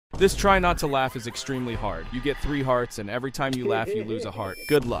This try not to laugh is extremely hard. You get 3 hearts, and every time you laugh, you lose a heart.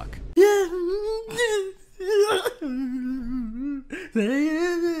 Good luck. I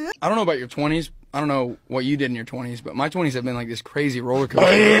don't know about your 20s. I don't know what you did in your 20s, but my 20s have been like this crazy roller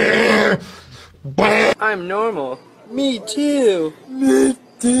coaster. I'm normal. Me too. Hey,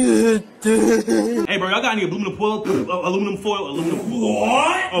 bro, y'all got any aluminum foil? Aluminum foil?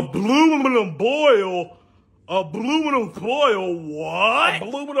 What? Aluminum foil? Aluminum foil? What?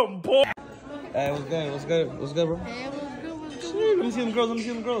 Aluminum foil? Hey, what's good? What's good? What's good, bro? Hey, what's good? Let me see them girls. Let me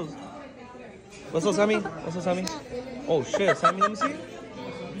see them girls. What's up, Sammy? What's up, Sammy? Oh, shit, Sammy, let me see.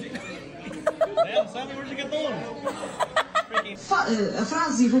 Damn, Sammy, where'd you get those? A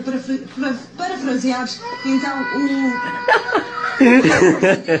frase, vou parafrasear, então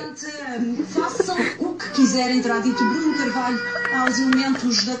façam o que quiserem, terá dito Bruno Carvalho aos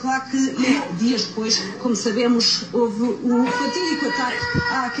elementos da claque e dias depois, como sabemos, houve o fatídico ataque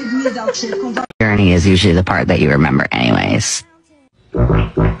à Academia de Alcochete com Journey is usually the part that you remember anyways.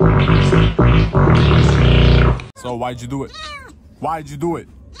 So why'd you do it? Why'd you do it?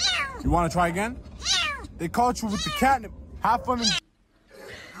 You want to try again? They caught you with the catnip. Have fun.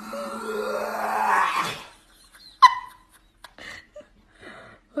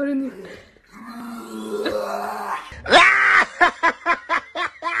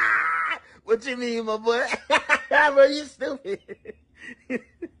 What you mean, my boy? Bro, you stupid.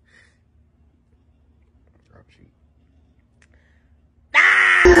 Drop sheet.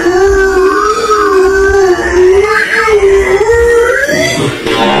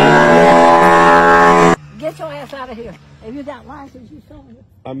 Get your ass out of here. If you got license, you show me.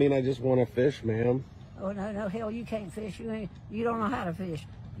 I mean, I just want to fish, ma'am. Oh, no, hell, you can't fish. You don't know how to fish.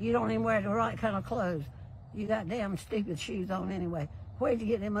 You don't even wear the right kind of clothes. You got damn stupid shoes on anyway. Where'd you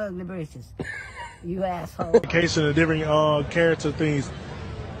get them ugly britches? You asshole. Case of the different character things.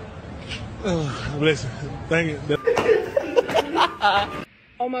 Listen, thank you.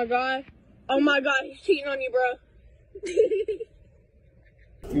 Oh my god. Oh my god, he's cheating on you, bro.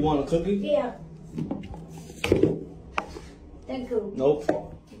 You want a cookie? Yeah. Thank you. Nope.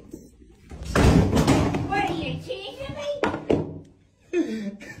 What are you teasing me?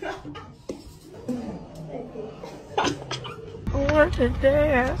 I want to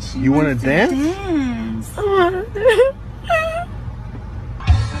dance. You want to dance? I want to dance.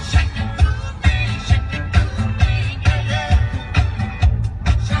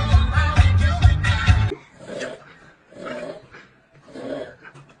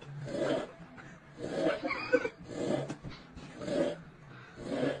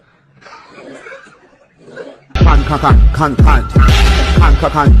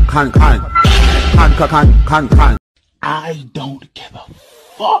 I don't give a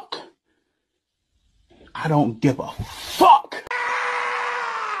fuck. I don't give a fuck.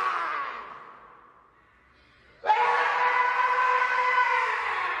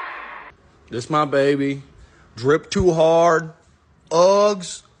 This my baby. Drip too hard.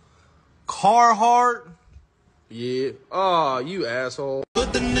 Uggs. Carhartt. Yeah. Oh, you asshole.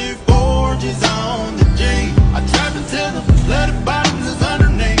 Put the new forges on the G. I tried to tell them, let it bottom is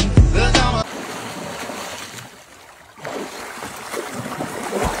underneath.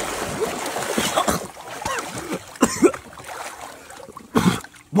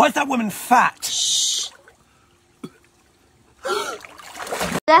 Why is that woman fat?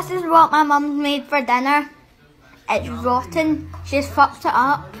 This is what my mum's made for dinner. It's rotten. She's fucked it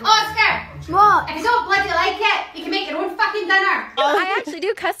up. Oscar! What? If you don't bloody like it, you can make your own fucking dinner. I actually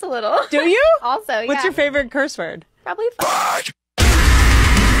do cuss a little. Do you? Also, yeah. What's your favorite curse word? Probably fuck.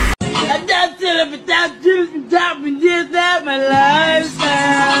 I don't tell them without juice and top and just that my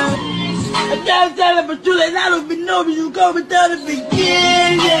lifestyle. I don't tell them but you like I don't even know you go without the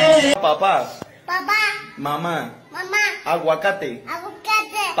beginning. Papá. Papá. Mamá. Mamá. Aguacate.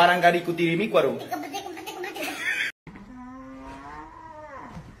 Aguacate. Parangaricutirimícuaro.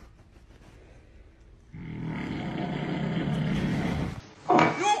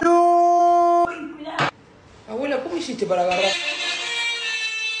 No. Abuela, ¿cómo hiciste para agarrar?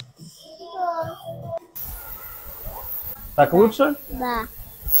 Tak lучше? Да.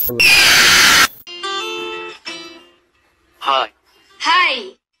 Hi.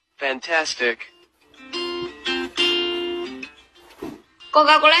 Hi! Fantastic.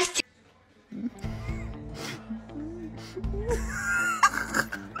 Coca-Cola.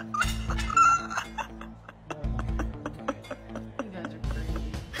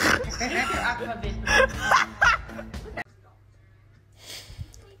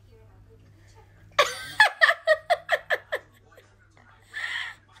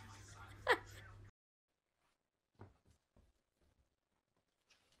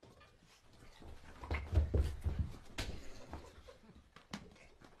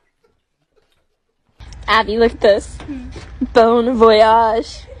 Abby, look at this. Bon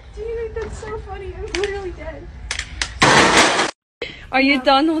voyage. Do you think that's so funny? I'm literally dead. Are you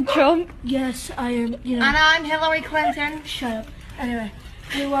Donald Trump? Yes, I am. You know. And I'm Hillary Clinton. Shut up. Anyway,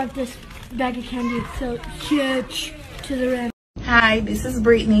 we want this bag of candy so huge to the rim. Hi, this is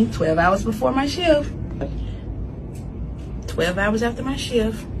Brittany. 12 hours before my shift. 12 hours after my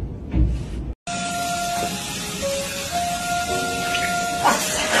shift.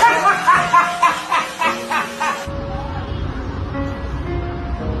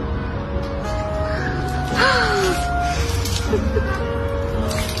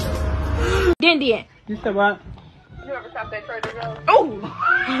 Indian. You said what? You ever stopped at Trader Joe's?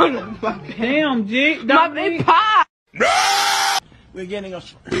 Oh! Damn, G. My big pie! We're getting a,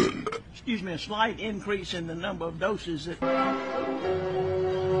 excuse me, a slight increase in the number of doses that...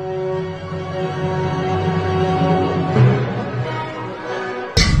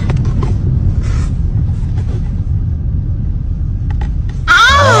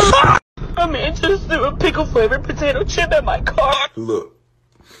 A man just threw a pickle flavored potato chip at my car. Look,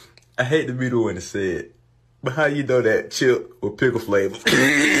 I hate to be the one to say it, but how you know that chip with pickle flavor?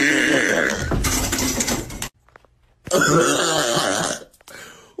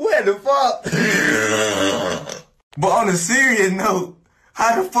 What the fuck? But on a serious note,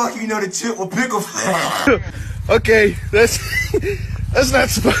 how the fuck you know the chip with pickle flavor? Okay, that's not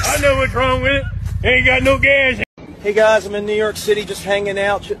supposed to. I know what's wrong with it. Ain't got no gas. Hey guys, I'm in New York City just hanging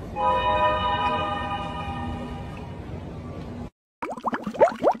out.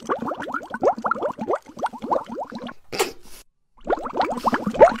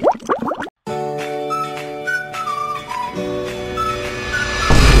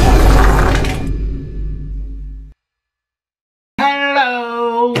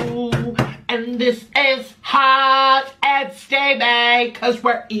 Hello, and this is hot and steamy, cause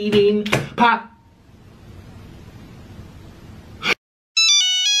we're eating pop.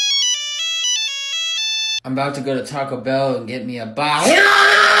 I'm about to go to Taco Bell and get me a box. Hey,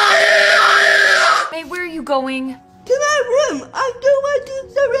 where are you going? To my room. I don't want to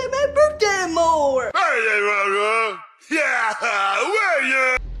celebrate my birthday more. Yeah,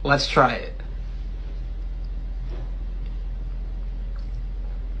 Let's try it.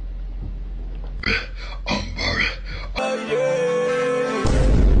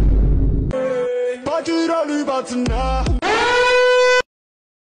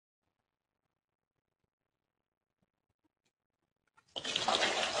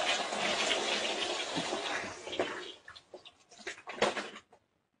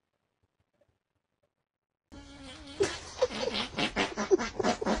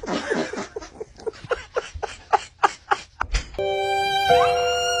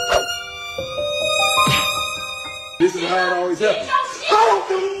 This is how it always happens.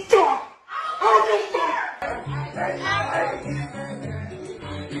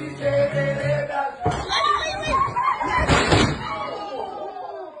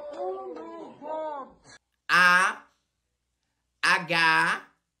 I got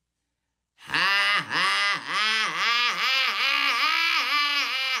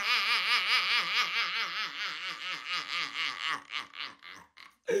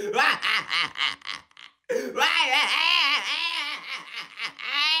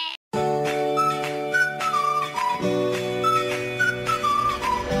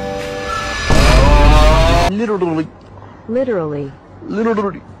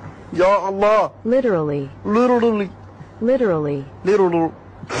Literally. Ya Allah. Literally. Literally. Literally. Literally.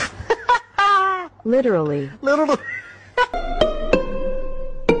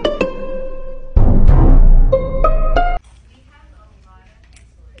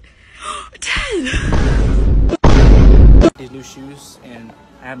 These new shoes, and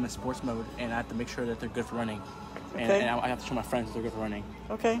I have them in sports mode, and I have to make sure that they're good for running. And, Okay. and I have to show my friends that they're good for running.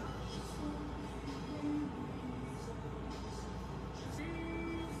 Okay.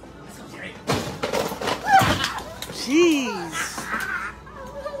 Jeez.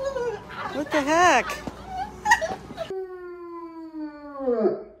 What the heck?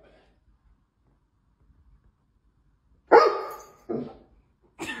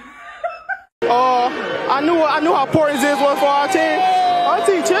 I knew how important this was for our team. Our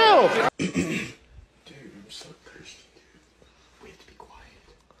team, chill.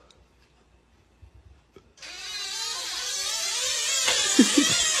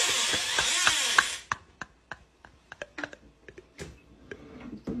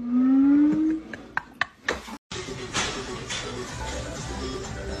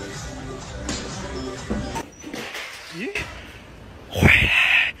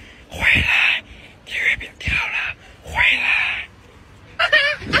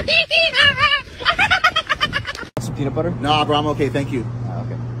 peanut butter? Nah, bro, I'm okay, thank you.